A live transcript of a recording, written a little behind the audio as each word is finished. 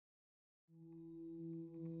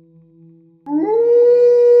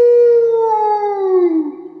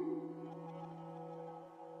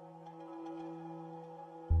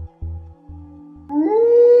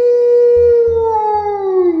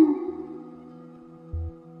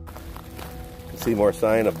See more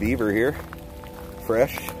sign of beaver here,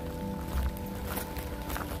 fresh.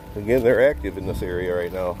 Again, they're active in this area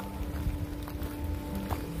right now.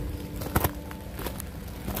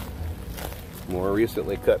 More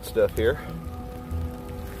recently cut stuff here.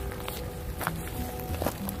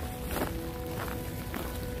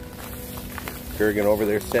 Kurgan over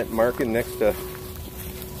there scent marking next to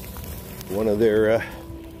one of their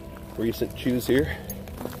recent chews here.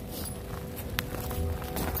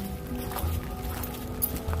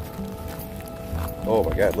 Oh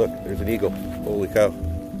my God, look, there's an eagle. Holy cow.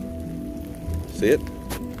 See it?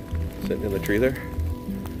 Sitting in the tree there.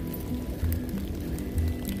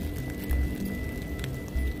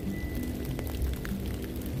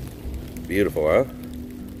 Beautiful, huh?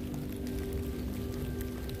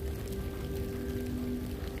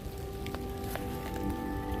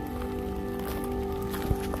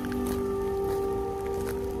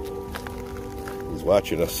 He's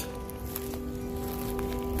watching us.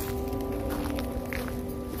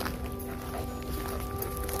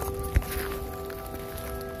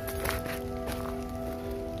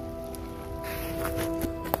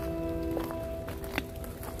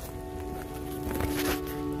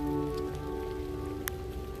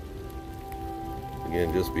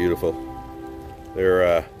 Again, just beautiful.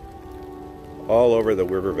 They're all over the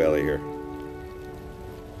river valley here.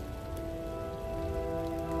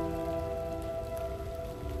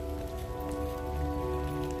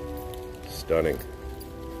 Stunning.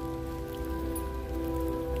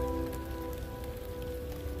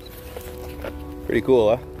 Pretty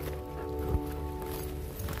cool, huh?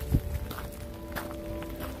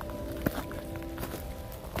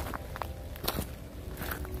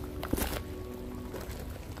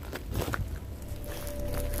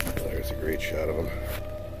 There's a great shot of him.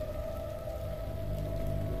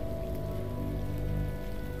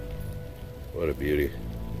 What a beauty.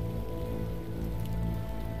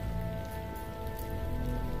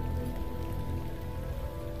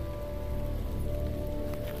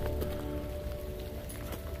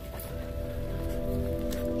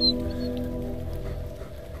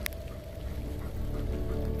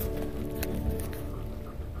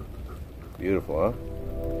 Beautiful, huh?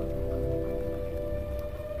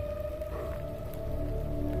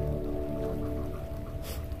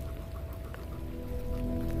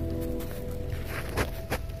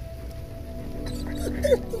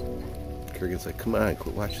 Kurgan's like, come on,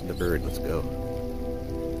 quit watching the bird, let's go.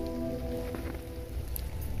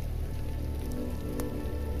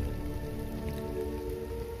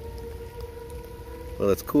 Well,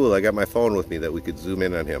 it's cool, I got my phone with me that we could zoom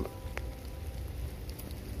in on him.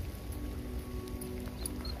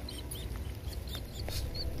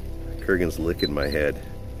 Kurgan's licking my head.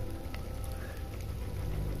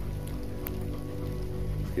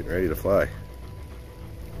 He's getting ready to fly.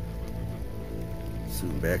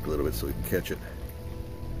 Zoom back a little bit so we can catch it.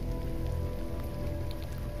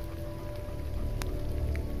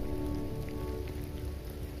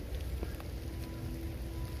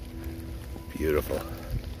 Beautiful.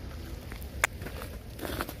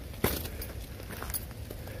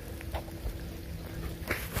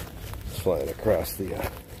 It's flying across the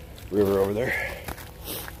river over there.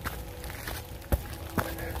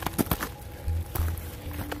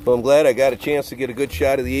 Well, I'm glad I got a chance to get a good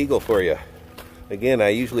shot of the eagle for you. Again, I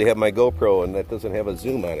usually have my GoPro and that doesn't have a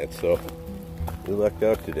zoom on it, so we lucked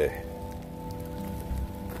out today.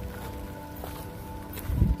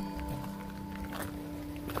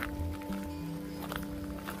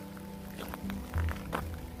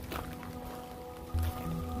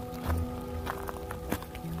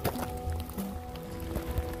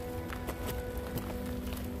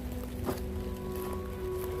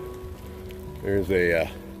 There's a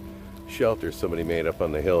shelter somebody made up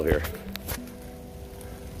on the hill here.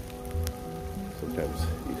 Sometimes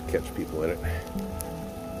you catch people in it.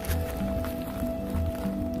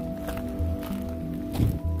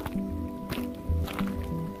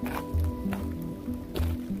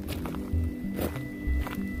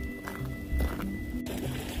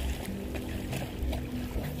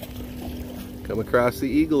 Come across the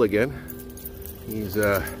eagle again. He's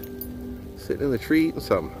sitting in the tree eating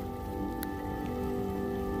something.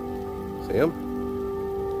 See him?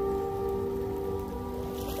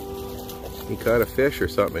 He caught a fish or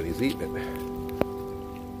something and he's eating it.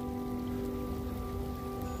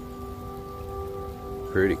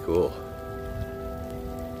 Pretty cool.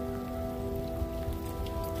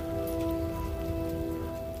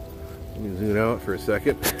 Let me zoom out for a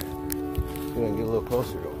second. I'm gonna get a little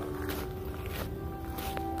closer to him.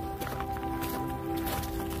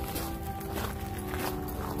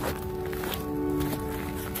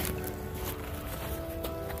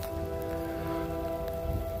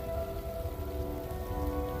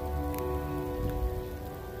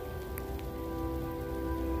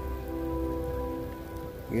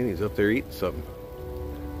 Again, he's up there eating something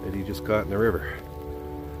that he just caught in the river.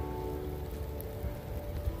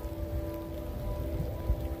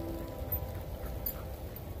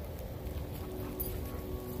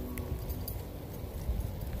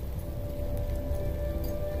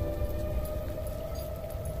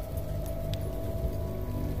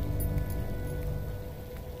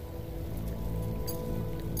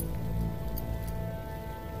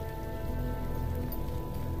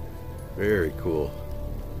 Very cool.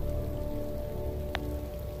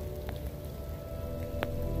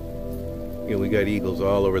 You know, we got eagles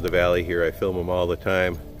all over the valley here. I film them all the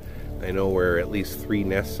time. I know where at least 3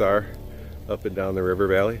 nests are up and down the river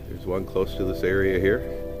valley. There's one close to this area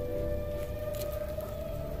here.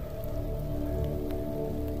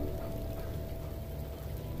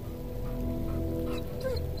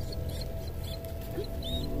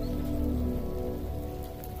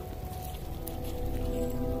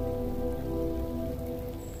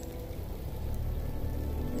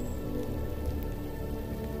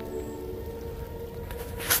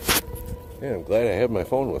 Yeah, I'm glad I have my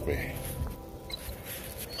phone with me.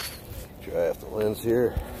 Dry off the lens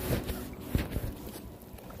here.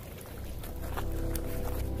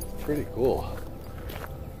 Pretty cool.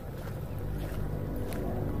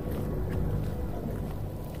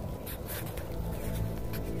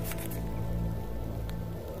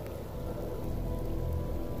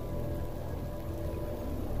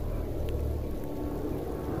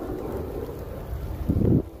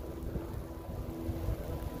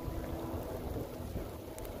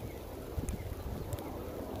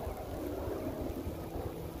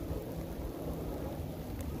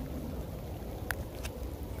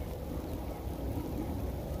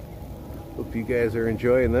 Hope you guys are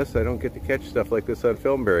enjoying this. I don't get to catch stuff like this on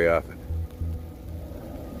film very often.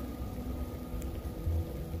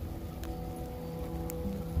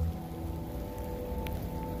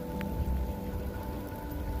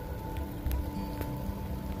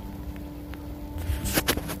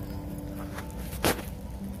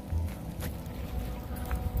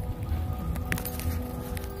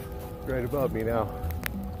 Right above me now.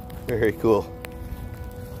 Very cool.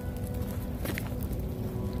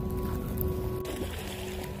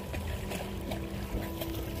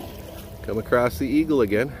 Come across the eagle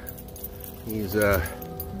again. He's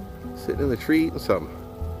sitting in the tree eating something.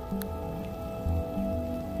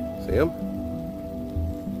 See him?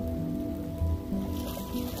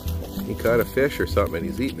 He caught a fish or something and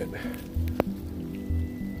he's eating it.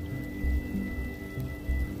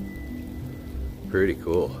 Pretty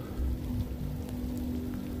cool.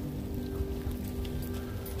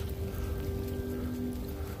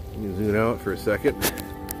 Let me zoom out for a second.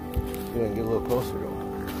 Yeah, get a little closer to him.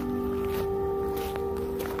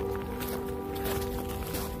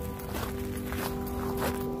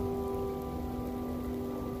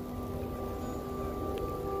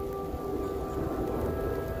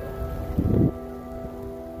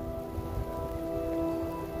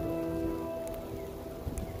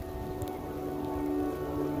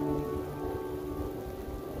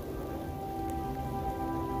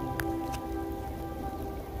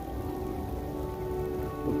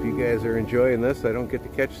 Hope you guys are enjoying this. I don't get to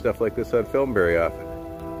catch stuff like this on film very often.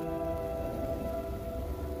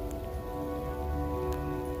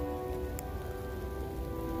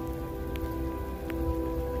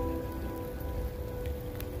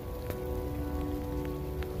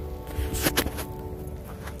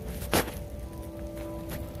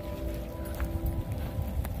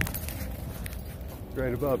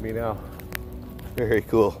 Right above me now. Very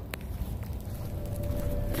cool.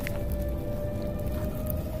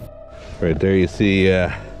 Right there you see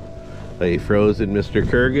a frozen Mr.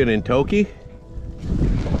 Kurgan in Toki.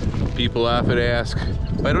 People often ask,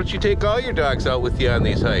 why don't you take all your dogs out with you on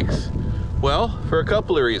these hikes? Well, for a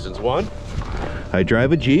couple of reasons. One, I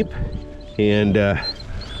drive a Jeep and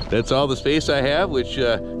that's all the space I have, which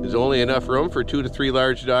is only enough room for 2 to 3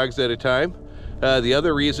 large dogs at a time. The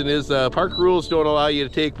other reason is park rules don't allow you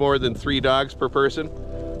to take more than 3 dogs per person.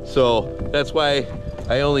 So that's why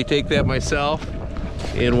I only take that myself.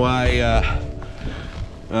 And why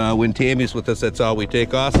when Tammy's with us, that's all we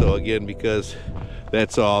take also, again, because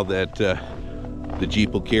that's all that the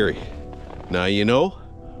Jeep will carry. Now you know.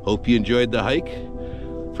 Hope you enjoyed the hike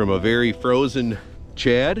from a very frozen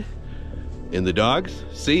Chad and the dogs.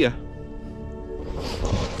 See ya.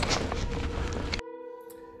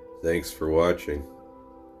 Thanks for watching.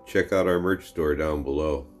 Check out our merch store down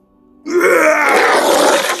below.